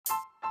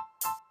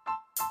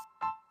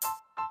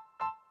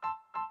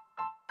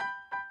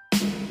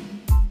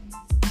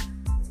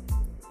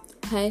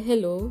Hi,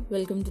 hello,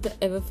 welcome to the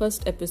ever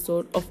first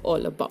episode of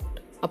All About,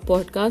 a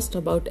podcast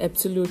about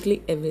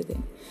absolutely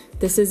everything.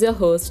 This is your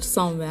host,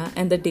 Soumya,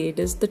 and the date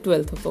is the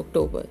 12th of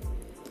October.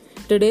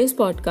 Today's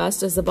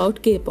podcast is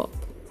about K pop.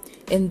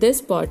 In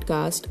this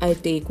podcast, I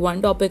take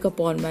one topic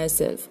upon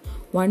myself,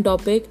 one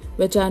topic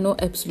which I know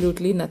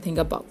absolutely nothing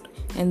about.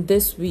 And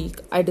this week,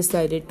 I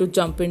decided to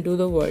jump into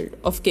the world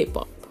of K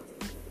pop.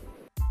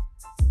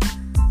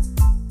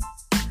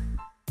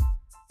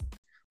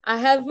 I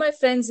have my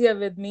friends here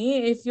with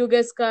me. If you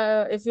guys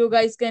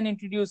can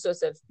introduce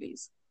yourself,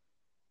 please.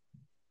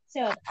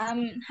 Sure.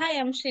 Hi,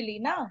 I'm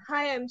Shalina.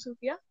 Hi, I'm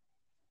Sophia.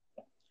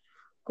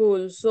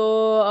 Cool.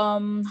 So,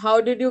 how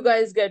did you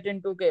guys get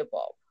into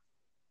K-pop?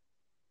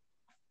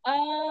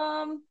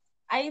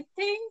 I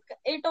think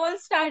it all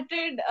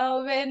started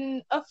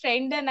when a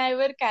friend and I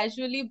were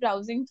casually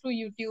browsing through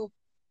YouTube.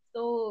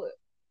 So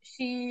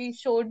she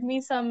showed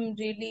me some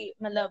really,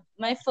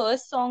 my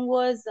first song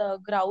was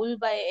Growl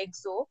by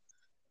EXO.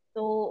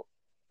 तो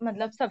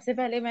मतलब सबसे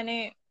पहले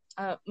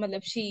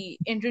मैंने she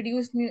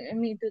introduced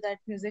me to that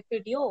music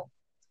video,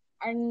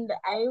 and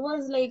I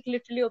was like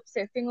literally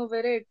obsessing over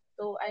it.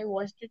 So I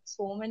watched it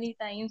so many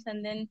times,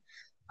 and then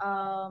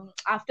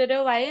after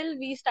a while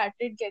we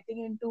started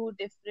getting into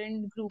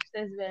different groups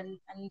as well,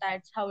 and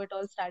that's how it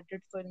all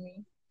started for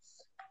me.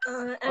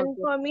 And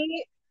for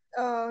me,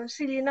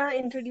 Selena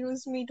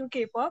introduced me to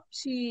K-pop.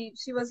 She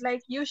was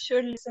like, "You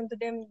should listen to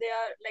them. They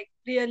are like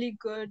really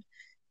good."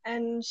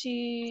 And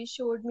she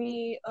showed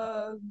me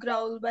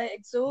 "Growl" by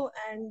EXO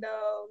and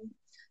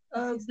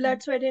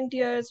 "Blood, Sweat and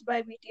Tears"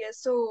 by BTS.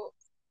 So,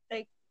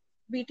 like,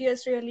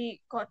 BTS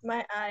really caught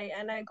my eye,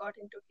 and I got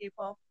into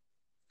K-pop.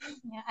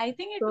 Yeah, I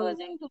think it was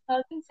in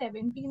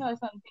 2017 or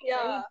something.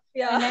 Yeah, right?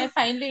 yeah. And I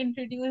finally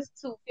introduced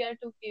Sophia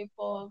to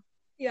K-pop.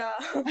 Yeah.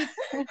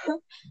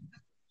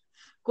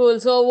 Cool.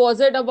 So,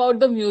 was it about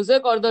the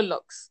music or the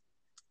looks?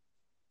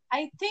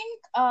 I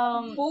think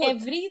Both.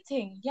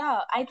 everything.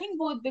 Yeah, I think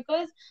both,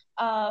 because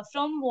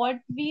from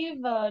what we've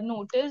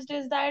noticed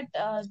is that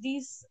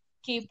these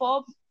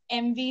K-pop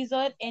MVs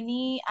or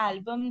any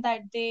album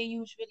that they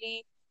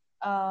usually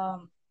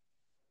um,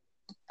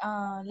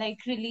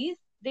 release,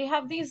 they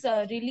have these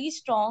really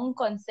strong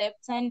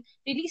concepts and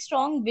really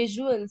strong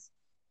visuals.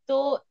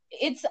 So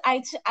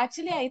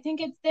actually, I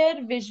think it's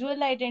their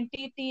visual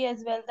identity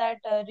as well that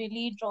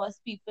really draws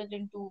people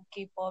into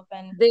K-pop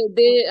and They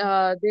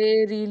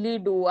really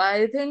do.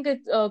 I think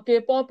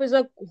K-pop is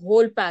a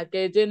whole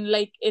package.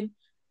 In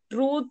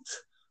truth,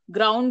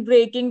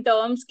 groundbreaking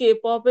terms,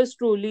 K-pop is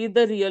truly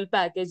the real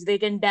package. They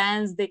can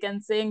dance, they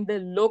can sing, they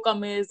look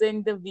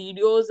amazing. The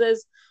videos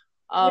is,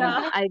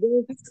 Yeah. I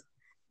guess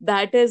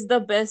that is the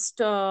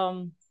best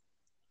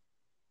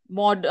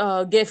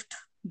gift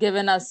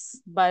given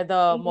us by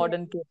the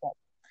modern K-pop.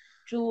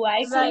 True,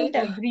 I couldn't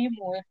agree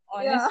more,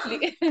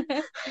 honestly.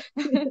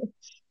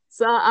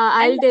 So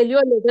I'll tell you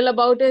a little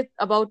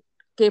about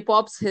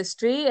K-pop's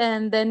history,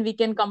 and then we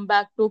can come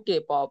back to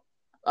K-pop,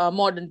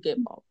 modern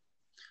K-pop.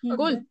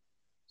 Cool.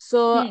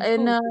 So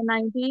in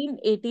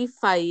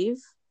 1985,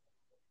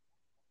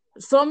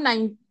 from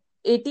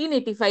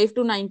 1885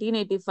 to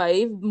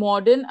 1985,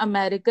 modern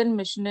American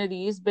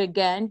missionaries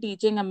began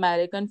teaching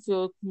American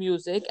folk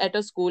music at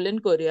a school in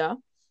Korea.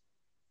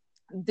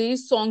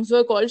 These songs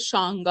were called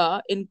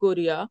Shanga in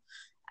Korea,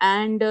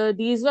 and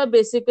these were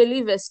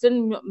basically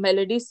Western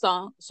melody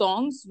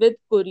songs with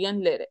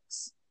Korean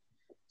lyrics.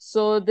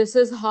 So this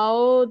is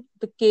how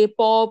the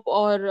K-pop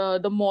or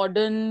the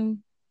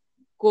modern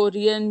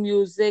Korean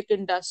music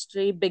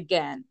industry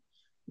began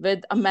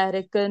with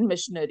American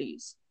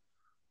missionaries.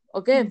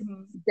 Okay,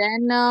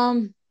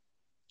 then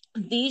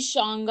these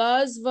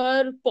shangas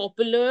were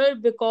popular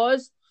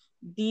because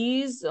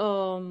these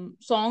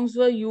songs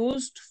were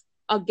used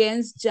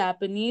against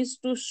Japanese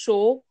to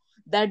show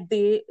that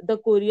the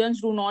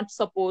Koreans do not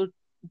support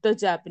the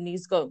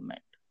Japanese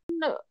government.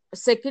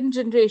 Second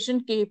generation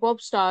K-pop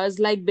stars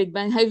like Big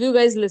Bang. Have you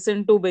guys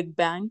listened to Big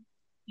Bang?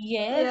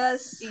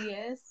 Yes.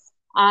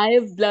 I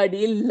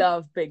bloody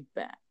love Big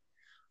Bang.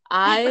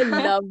 I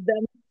love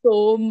them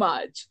so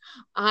much.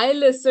 I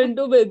listened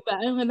to Big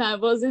Bang when I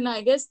was in,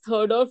 I guess,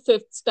 third or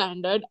fifth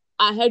standard.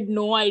 I had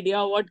no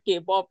idea what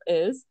K-pop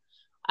is.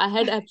 I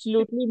had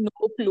absolutely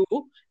no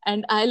clue.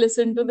 And I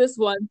listened to this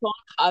one song,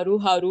 Haru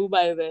Haru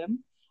by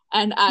them,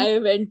 and I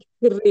went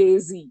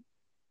crazy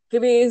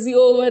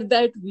over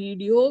that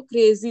video,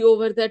 crazy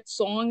over that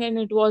song, and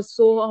it was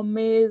so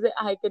amazing.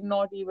 I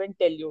cannot even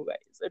tell you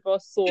guys. It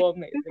was so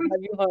amazing.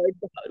 Have you heard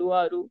the Haru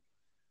Haru?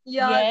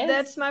 Yeah, Yes.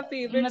 that's my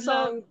favorite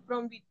song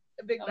from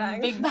Big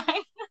Bang. Big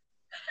Bang.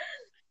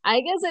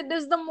 I guess it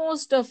is the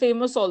most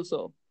famous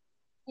also.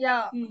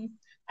 Yeah.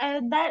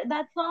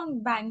 That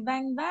song, Bang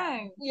Bang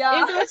Bang.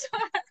 Yeah. It was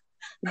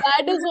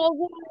That is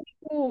also very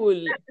cool.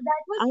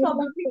 that was I love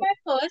probably it. my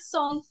first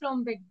song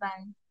from Big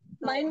Bang.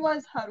 Mine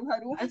was Haru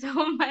Haru. So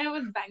mine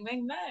was Bang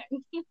Bang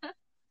Bang.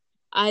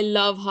 I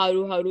love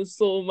Haru Haru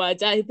so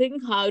much. I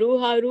think Haru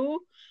Haru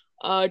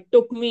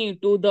took me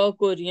to the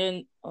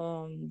Korean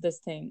this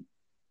thing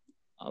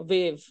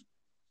wave.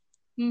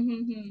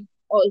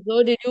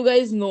 Also, did you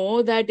guys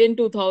know that in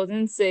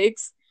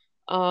 2006,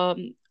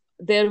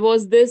 there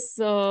was this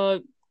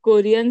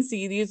Korean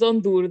series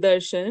on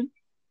Doordarshan?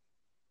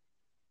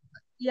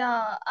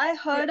 Yeah, I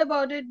heard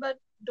about it, but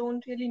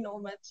don't really know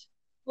much.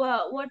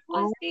 Well, Uh, what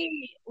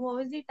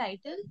was the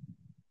title?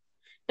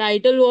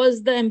 Title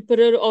was The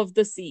Emperor of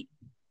the Sea.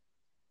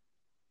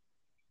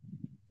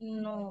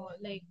 No,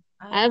 like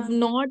I have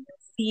not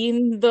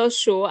seen the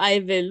show. I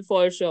will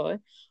for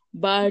sure,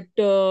 but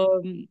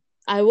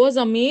I was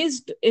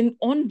amazed in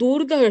on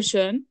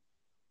Doordarshan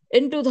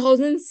in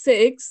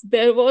 2006.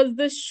 There was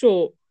this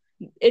show.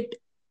 It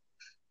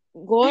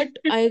got,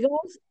 I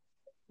guess,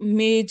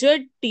 major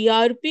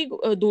TRP.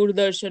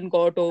 Doordarshan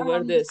got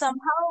over this.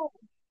 somehow.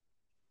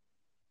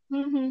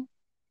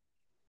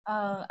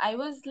 I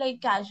was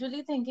like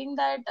casually thinking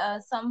that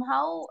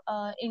somehow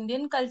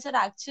Indian culture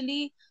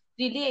actually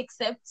really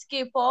accepts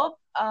K-pop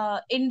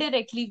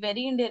indirectly,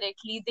 very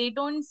indirectly. They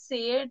don't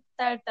say it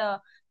that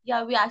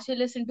yeah, we actually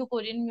listen to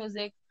Korean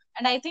music,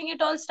 and I think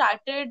it all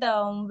started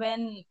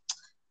when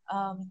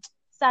um,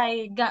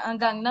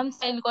 Gangnam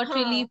Style got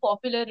really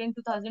popular in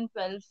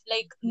 2012.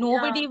 Like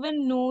nobody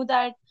even knew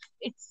that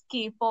it's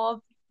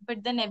K-pop,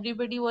 but then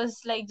everybody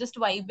was like just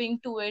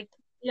vibing to it.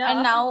 Yeah.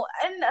 And now,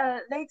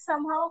 and like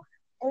somehow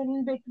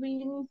in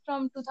between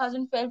from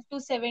 2012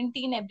 to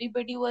 17,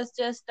 everybody was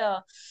just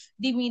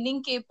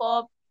demeaning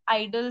K-pop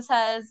idols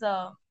as.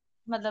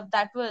 Matlab,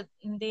 that was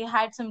they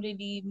had some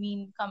really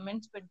mean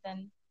comments, but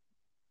then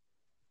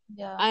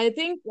yeah. I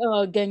think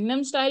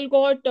Gangnam Style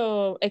got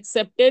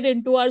accepted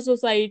into our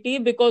society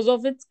because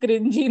of its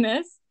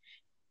cringiness.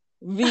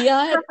 We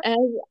are, as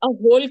a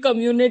whole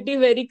community,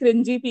 very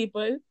cringy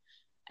people.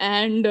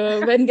 And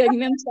when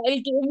Gangnam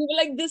Style came, we were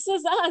like, this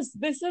is us.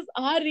 This is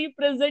our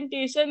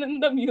representation in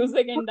the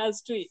music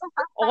industry.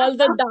 All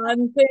the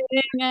dancing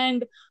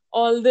and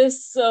all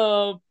this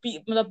the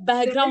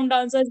background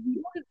dancers. We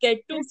don't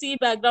get to see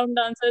background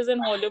dancers in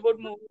Hollywood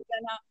movies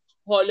and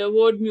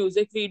Hollywood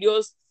music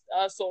videos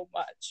so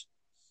much.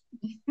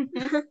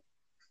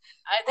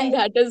 I think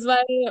that is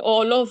why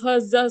all of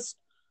us just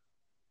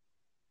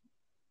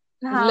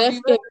We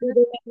left were every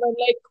day and were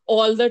like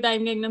all the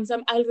time Gangnam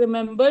Style. I'll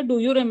remember. Do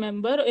you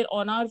remember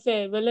on our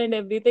farewell and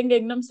everything?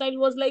 Gangnam Style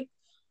was like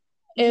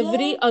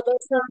every yes. other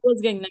song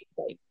was Gangnam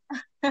Style.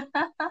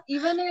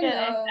 Even in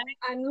Correct.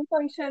 annual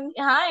function.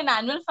 Yeah, in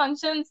annual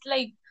functions,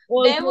 like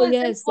there Also, was like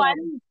yes,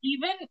 one,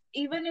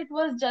 even it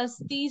was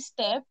just the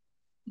step,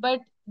 but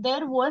there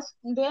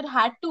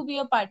had to be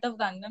a part of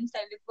Gangnam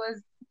Style. It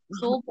was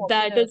so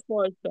that popular. is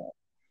for sure.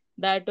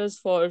 That is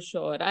for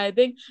sure. I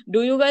think.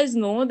 Do you guys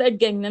know that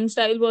Gangnam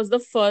Style was the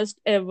first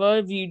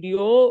ever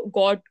video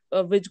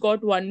which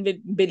got 1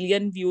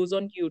 billion views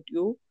on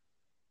YouTube?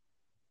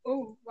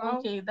 Oh, wow.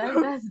 Okay,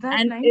 that's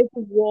And nice. it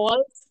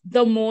was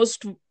the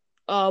most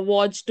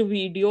watched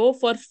video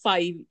for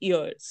 5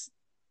 years.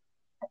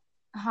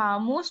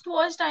 Most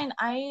watched.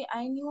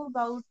 I knew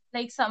about,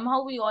 like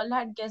somehow we all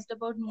had guessed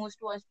about most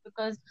watched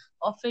because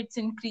of its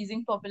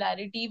increasing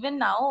popularity. Even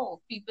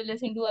now, people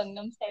listen to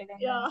Gangnam Style.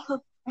 Yeah.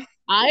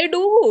 I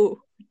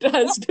do.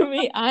 Trust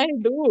me, I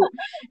do.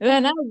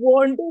 When I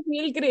want to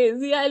feel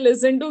crazy, I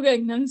listen to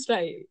Gangnam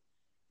Style.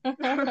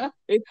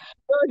 It's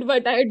good,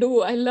 but I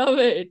do. I love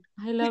it.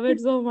 I love it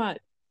so much.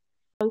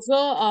 Also,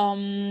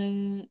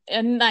 in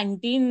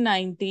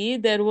 1990,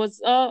 there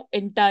was a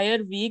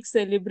entire week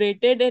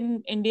celebrated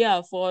in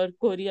India for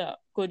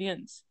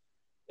Koreans.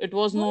 It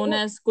was known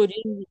as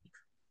Korean Week.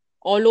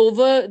 All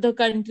over the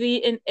country,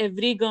 in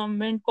every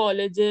government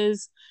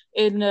colleges,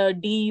 in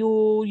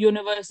DU,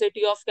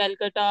 University of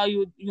Calcutta,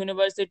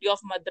 University of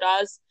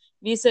Madras,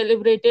 we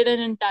celebrated an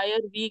entire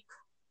week.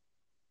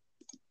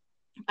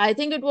 I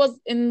think it was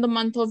in the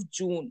month of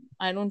June.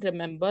 I don't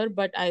remember,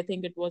 but I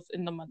think it was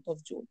in the month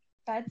of June.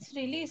 That's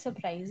really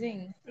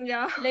surprising.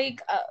 Yeah.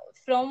 Like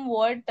from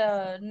what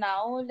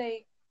now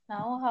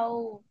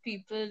how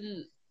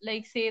people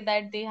like say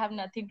that they have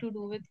nothing to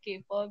do with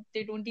K-pop.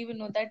 They don't even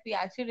know that we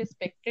actually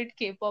respected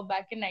K-pop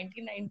back in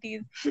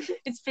 1990s.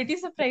 It's pretty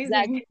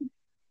surprising.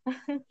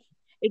 Exactly.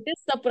 It is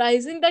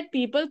surprising that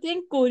people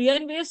think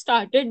Korean wave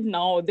started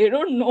now. They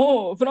don't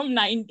know. From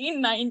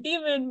 1990,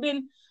 we've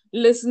been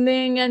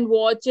listening and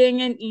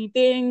watching and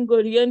eating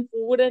Korean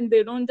food, and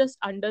they don't just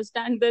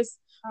understand this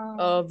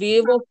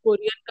wave of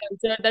Korean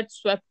culture that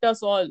swept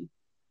us all.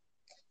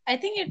 I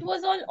think it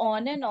was all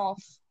on and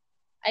off.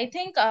 I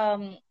think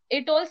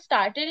it all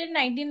started in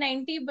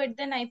 1990, but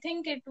then I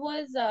think it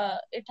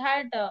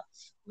had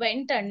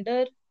went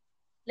under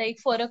like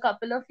for a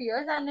couple of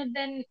years, and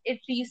then it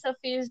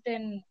resurfaced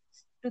in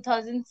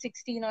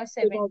 2016 or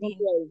 17.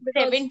 2012.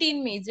 Because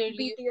 17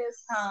 majorly.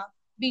 BTS.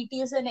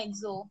 BTS and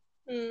EXO.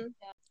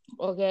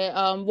 Okay.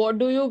 What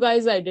do you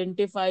guys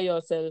identify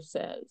yourselves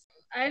as?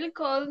 I'll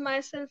call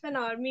myself an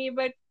army,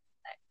 but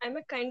I'm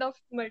a kind of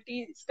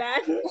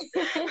multi-stan.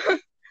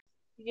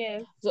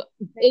 Yes. So,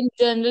 in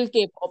general,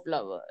 K-pop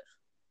lover.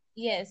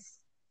 Yes.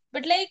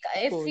 But like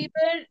Cool.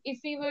 if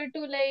we were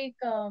to like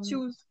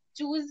Choose.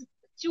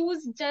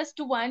 choose just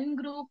one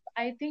group,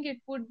 I think it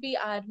would be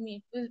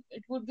army.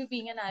 It would be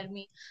being an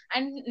army.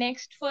 And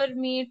next for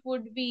me, it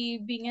would be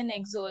being an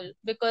EXO,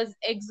 because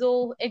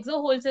EXO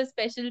holds a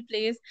special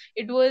place.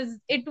 It was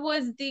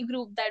the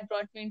group that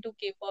brought me into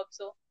K-pop.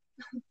 So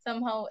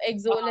somehow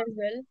EXO as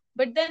well.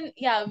 But then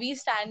yeah, we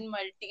stand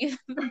multi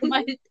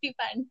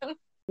fandom.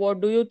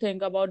 What do you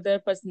think about their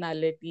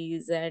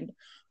personalities? And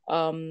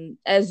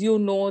as you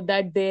know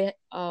that they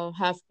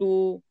have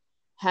to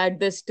had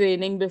this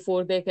training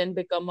before they can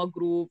become a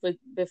group,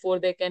 before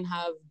they can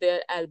have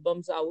their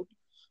albums out.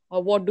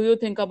 What do you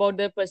think about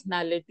their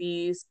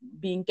personalities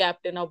being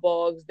kept in a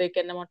box? They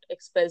cannot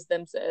express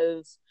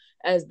themselves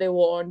as they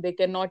want. They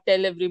cannot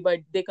tell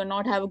everybody. They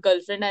cannot have a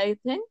girlfriend, I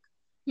think.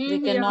 They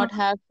Hmm. Yeah. cannot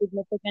have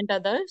significant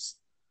others.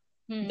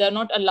 They're Hmm.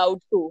 not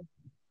allowed to.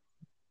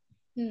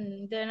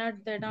 They're not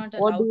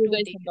What do allowed you to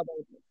guys take think it.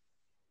 about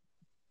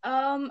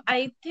it?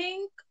 I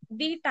think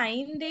the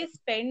time they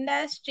spend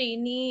as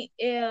trainee,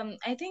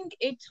 I think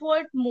it's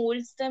what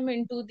molds them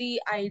into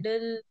the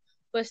idol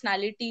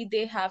personality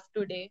they have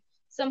today.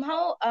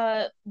 Somehow,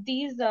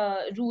 these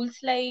rules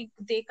like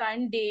they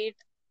can't date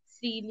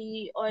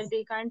freely, or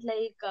they can't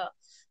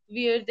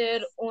wear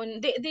their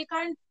own. They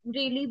can't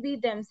really be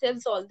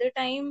themselves all the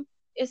time,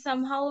 is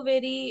somehow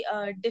very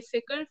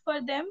difficult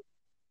for them.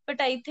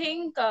 But I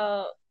think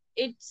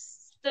it's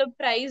the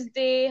price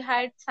they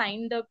had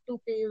signed up to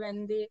pay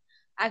when they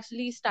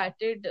actually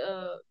started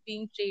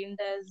being trained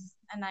as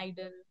an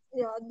idol.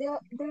 Yeah, their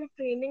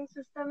training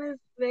system is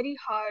very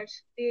harsh.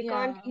 They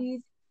can't Yeah.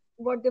 eat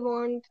what they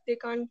want, they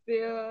can't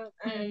wear,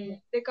 and Hmm.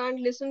 they can't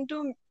listen to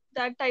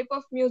that type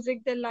of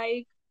music they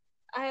like.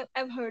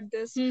 I've heard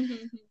this,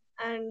 Hmm.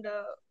 and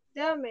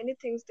there are many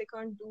things they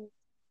can't do.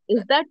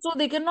 Is that so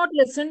they cannot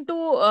listen to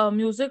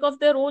music of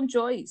their own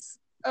choice?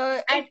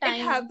 It At it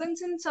times.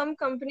 happens in some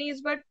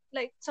companies, but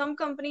like some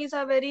companies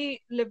are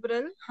very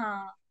liberal.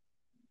 Huh.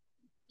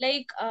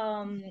 Like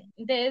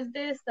there's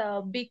this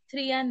big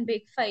three and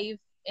big five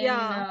in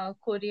Yeah,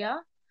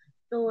 Korea.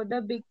 So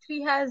the big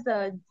three has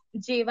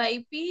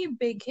JYP,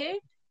 Big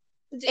Hit,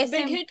 Big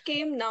SM. Hit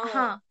came now.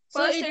 Huh.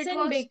 So First it's it in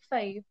was big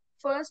five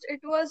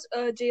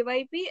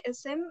JYP,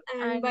 SM,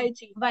 and and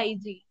YG.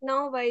 YG.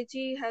 Now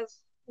YG has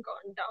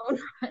gone down.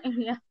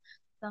 Yeah,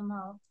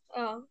 somehow.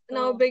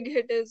 Now So Big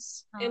Hit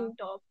is uh, in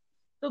top.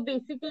 so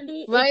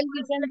basically it While we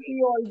was can like see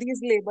all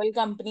these label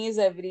companies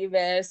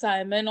everywhere,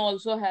 Simon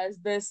also has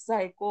this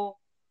Psycho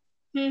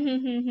and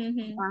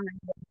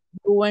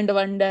Two and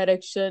One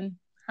Direction.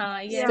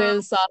 yes, Yeah,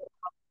 Still South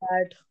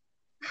that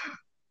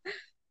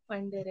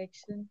One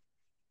Direction.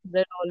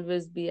 there'll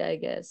always be, I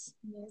guess.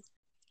 Yes.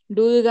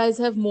 Do you guys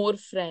have more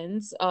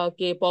friends,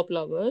 K-pop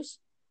lovers?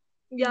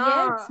 yeah,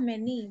 Yes,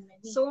 many.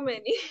 so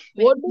many.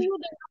 What do you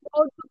think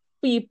about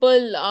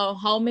people?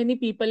 How many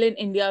people in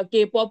India,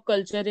 K-pop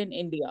culture in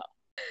India?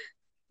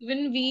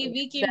 Even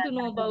we came That to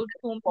know is about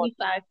so many important.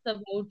 facts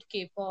about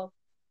K-pop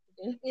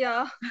today.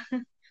 Yeah,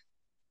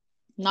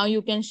 Now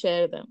you can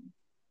share them.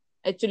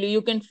 Actually,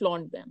 you can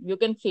flaunt them. You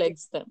can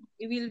flex them.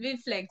 Will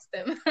flex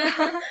them.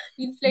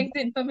 We'll flex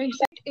the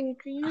information. it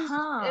increased.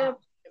 Huh.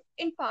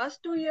 In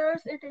past 2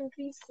 years, it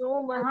increased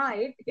so much.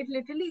 It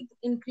literally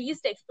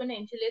increased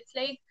exponentially. It's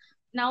like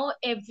now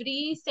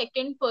every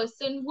second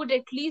person would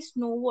at least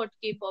know what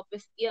K-pop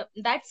is. Yeah,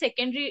 that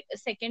secondary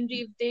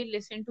if they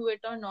listen to it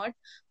or not,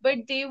 but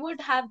they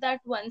would have that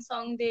one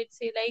song they'd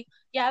say like,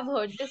 yeah, I've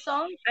heard this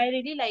song, I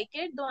really like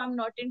it, though I'm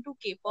not into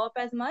K-pop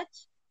as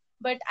much,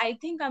 but I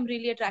think I'm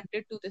really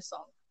attracted to this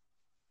song.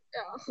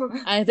 Yeah,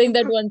 I think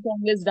that one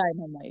song is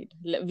Dynamite.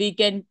 We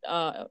can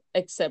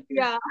accept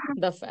yeah,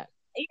 the fact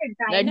Yeah,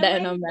 that Dynamite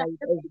Dynamite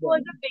is was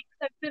one. a big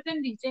success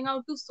in reaching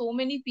out to so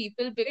many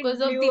people it because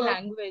of blew the up.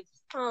 language.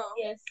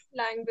 Yes,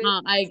 Language.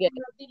 I get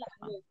because of the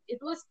language. It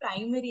was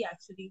primary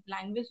actually.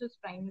 Language was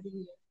primary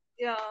here.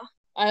 Yeah,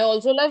 I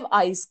also love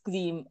ice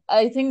cream.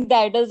 I think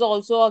that is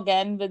also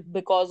again with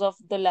because of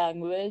the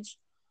language,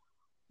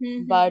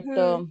 but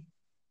hmm.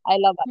 I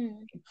love ice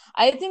Hmm. cream.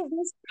 I think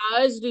these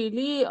stars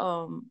really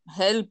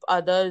help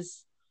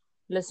others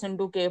listen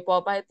to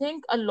K-pop. I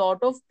think a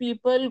lot of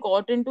people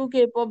got into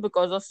K-pop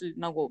because of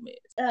Selena Gomez.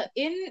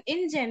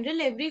 In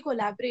general, every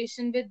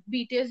collaboration with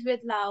BTS with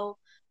Lau,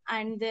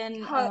 and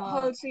then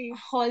Halsey.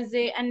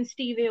 Halsey and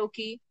Steve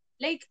Aoki,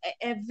 like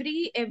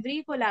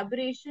every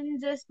collaboration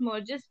just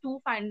merges two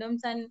fandoms,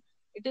 and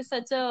it is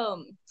such a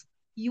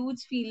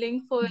huge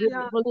feeling for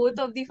Yeah, Beautiful. both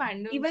of the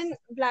fandoms. even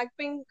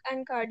Blackpink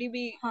and Cardi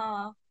B,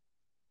 Huh.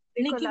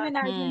 they Nicki collab.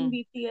 Minaj and Hmm.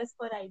 BTS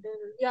for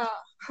Idol. Yeah,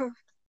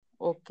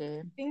 Okay.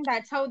 I think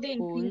that's how they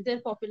Cool. increase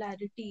their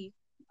popularity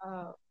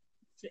uh,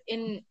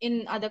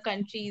 in other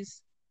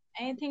countries.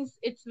 I think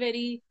it's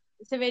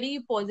a very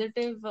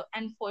positive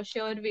and for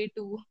sure way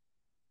to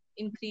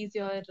increase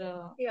your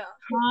yeah,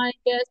 I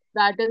guess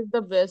that is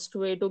the best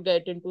way to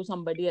get into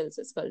somebody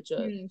else's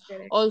culture.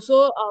 correct.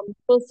 Also,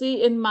 so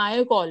see, in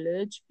my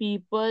college,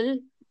 people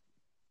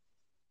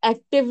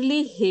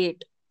actively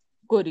hate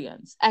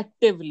Koreans.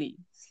 Actively.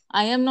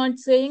 I am not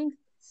saying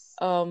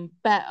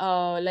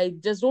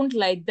like just don't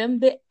like them.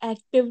 They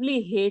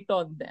actively hate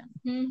on them.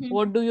 Mm-hmm.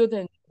 What do you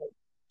think?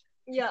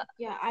 Yeah,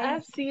 Yeah,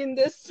 I've seen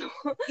this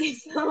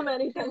so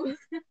many times.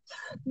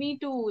 me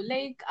too.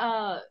 Like,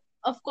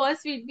 of course,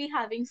 we'd be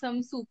having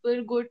some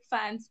super good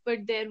fans,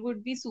 but there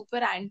would be super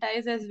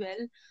antis as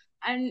well.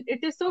 And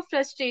it is so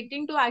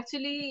frustrating to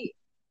actually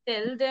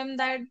tell them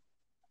that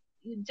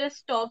just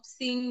stop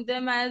seeing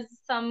them as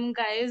some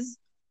guys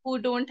who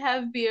don't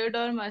have beard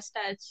or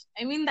mustache.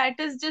 I mean, that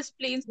is just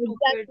plain stupid.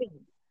 Exactly.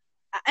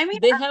 I mean,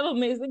 They have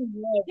amazing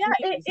hair, yeah,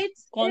 please.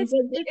 it's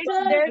Concentrate it's It's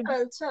on a their it.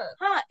 culture.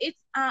 it's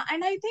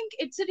and I think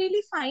it's a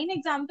really fine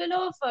example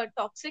of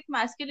toxic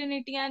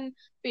masculinity and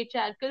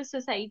patriarchal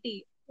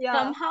society. Yeah.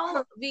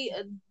 Somehow we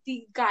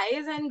the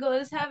guys and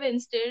girls have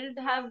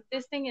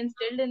this thing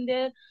instilled in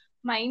their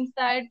minds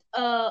that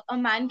a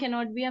man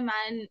cannot be a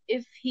man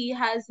if he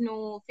has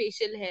no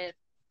facial hair,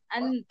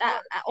 and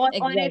that, or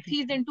if Exactly.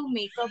 he's into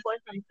makeup or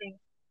something.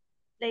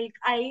 Like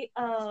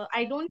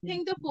I don't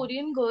think the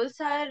Korean girls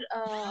are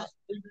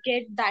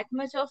get that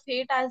much of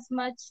hate as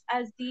much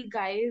as the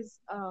guys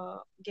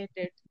get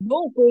it. No,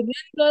 Korean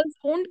girls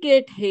don't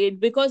get hate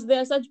because they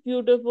are such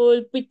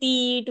beautiful,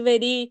 petite,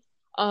 very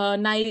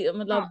nice,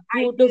 Ideal.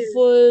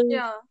 beautiful.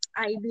 Yeah.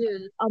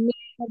 Ideal. I mean,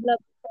 matlab,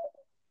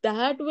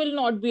 that will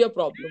not be a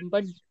problem.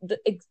 But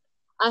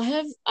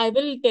I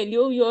will tell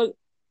you,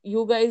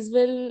 you guys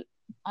will,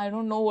 I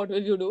don't know what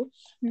will you do.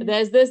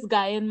 There's this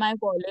guy in my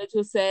college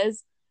who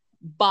says,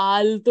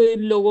 बाल तो इन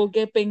लोगों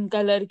के pink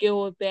colour के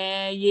होते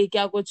हैं, ये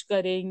क्या कुछ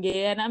करेंगे?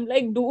 And I'm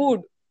like,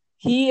 dude,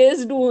 he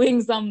is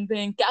doing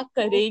something. क्या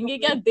करेंगे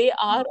क्या? They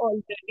are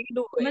already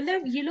doing.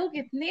 मतलब ये लोग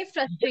इतने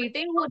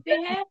फ्रस्ट्रेटिंग होते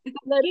हैं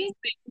Color कि is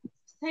pink.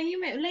 सही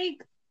में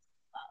लाइक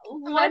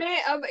what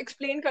मैंने अब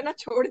एक्सप्लेन करना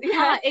छोड़ दिया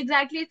हाँ है.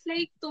 एग्जैक्टली इट्स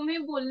लाइक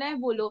तुम्हें बोलना है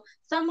बोलो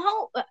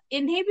somehow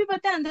इन्हें भी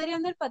पता है अंदर ही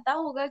अंदर पता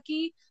होगा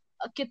कि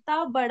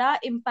कितना बड़ा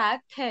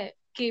इम्पैक्ट है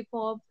के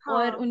पॉप हाँ.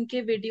 और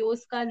उनके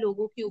वीडियोस का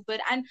लोगों के ऊपर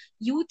एंड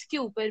यूथ के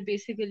ऊपर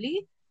basically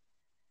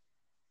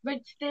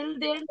but still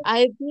there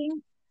I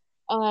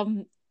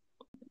think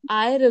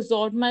I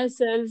resort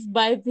myself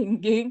by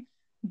thinking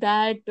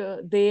that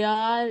they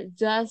are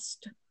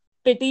just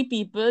petty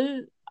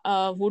people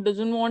who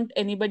doesn't want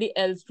anybody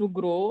else to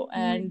grow,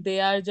 and they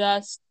are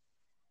just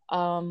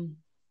um,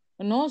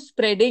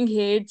 spreading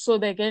hate so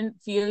they can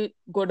feel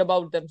good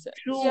about themselves.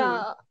 true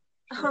Yeah.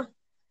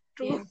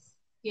 True. yes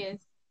yes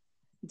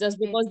Just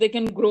yes because they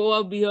can grow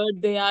a beard,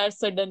 they are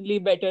suddenly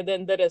better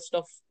than the rest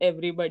of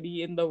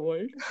everybody in the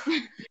world.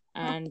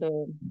 And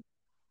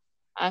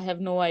I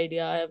have no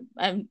idea.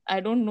 I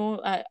don't know.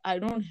 I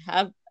don't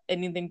have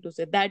anything to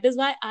say. That is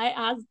why I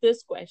asked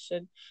this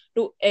question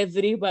to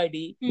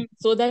everybody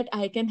so that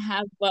I can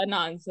have one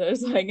answer,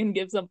 so I can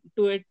give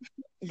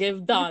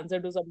the answer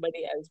to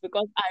somebody else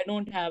because I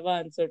don't have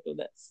an answer to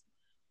this.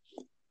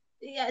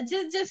 yeah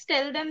just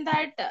tell them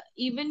that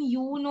even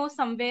you know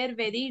somewhere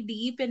very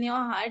deep in your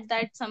heart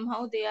that somehow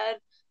they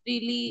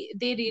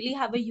really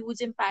have a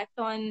huge impact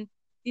on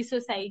the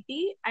society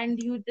and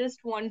you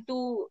just want to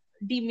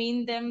demean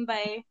them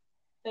by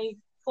like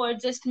for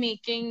just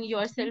making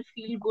yourself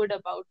feel good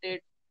about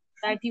it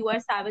that you are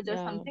savage or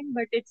Yeah. something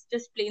but it's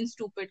just plain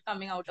stupid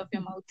coming out of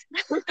your mouth.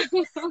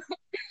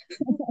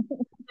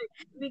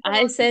 We can I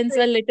also sense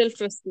say, a little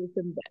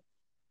frustration there.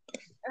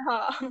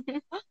 हाँ.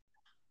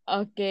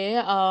 Okay.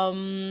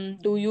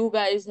 Do you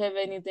guys have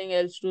anything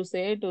else to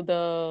say to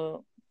the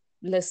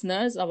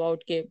listeners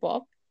about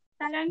K-pop?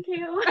 Thank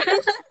you.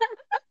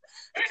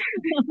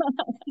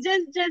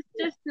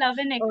 just love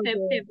and accept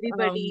Okay.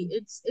 everybody.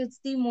 It's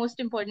the most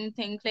important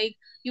thing. Like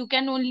you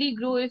can only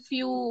grow if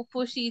you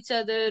push each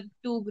other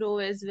to grow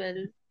as well.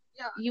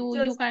 Yeah. You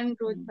Just can't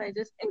grow by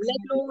just pushing.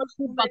 explore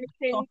so many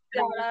things.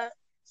 There Yes. are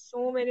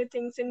so many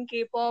things in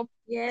K-pop.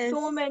 Yes.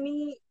 So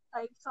many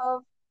types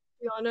of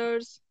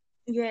genres.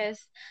 Yes.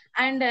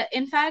 And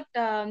in fact,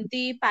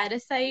 the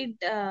Parasite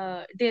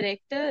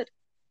director,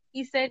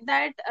 he said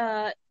that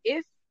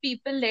if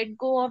people let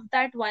go of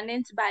that 1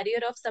 inch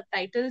barrier of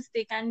subtitles,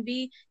 they can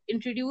be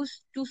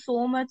introduced to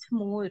so much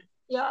more.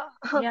 Yeah.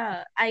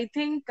 Yeah, I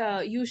think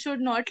you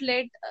should not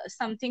let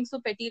something so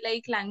petty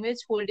like language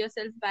hold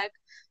yourself back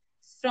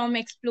from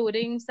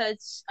exploring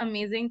such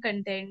amazing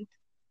content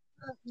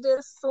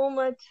There's so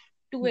much.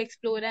 to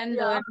explore and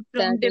Yeah. learn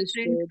from That is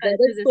different true. There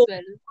cultures is as so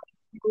well.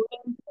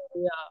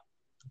 yeah,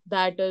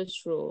 that is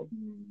true.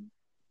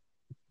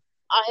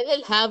 I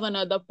will have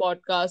another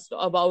podcast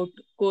about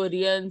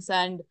Koreans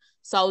and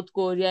South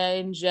Korea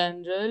in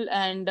general,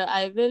 and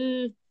I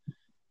will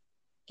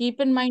keep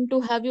in mind to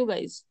have you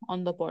guys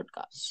on the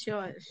podcast.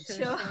 Sure.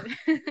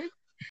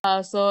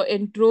 Sure. So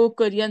in true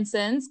Korean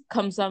sense,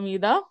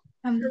 kamsamida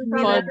for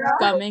Kamsahamnida.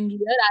 coming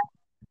here. I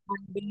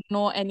don't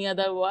know any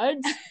other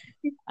words,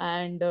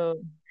 and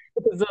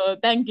so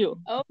thank you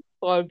Oh.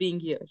 for being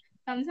here.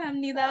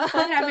 Kamsahamnida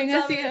for having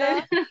us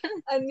here.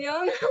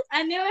 Annyeong.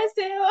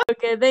 Annyeonghaseyo.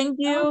 Okay, thank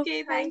you.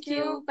 Okay, thank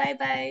you. Bye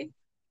bye.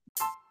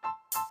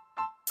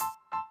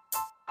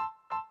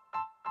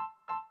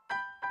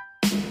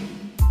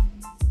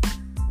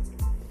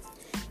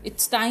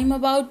 It's time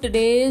about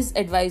today's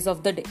advice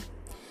of the day.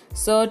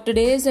 So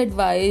today's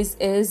advice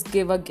is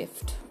give a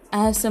gift.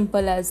 As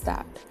simple as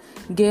that.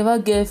 Give a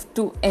gift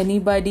to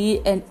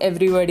anybody and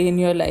everybody in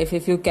your life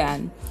if you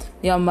can.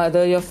 Your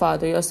mother, your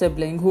father, your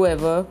sibling,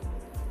 whoever.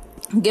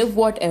 Give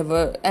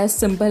whatever, as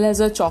simple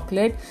as a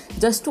chocolate,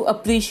 just to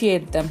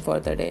appreciate them for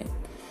the day.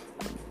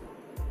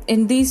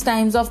 In these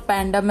times of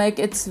pandemic,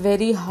 it's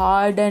very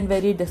hard and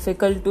very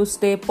difficult to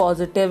stay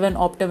positive and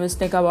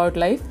optimistic about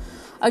life.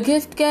 A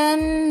gift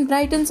can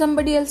brighten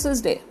somebody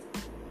else's day.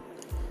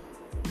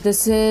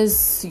 This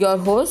is your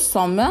host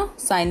Soumya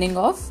signing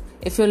off.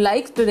 If you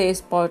like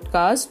today's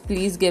podcast,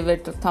 please give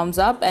it a thumbs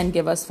up and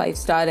give us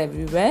 5-star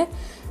everywhere.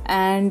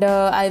 And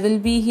I will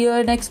be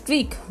here next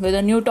week with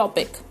a new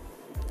topic.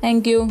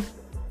 Thank you.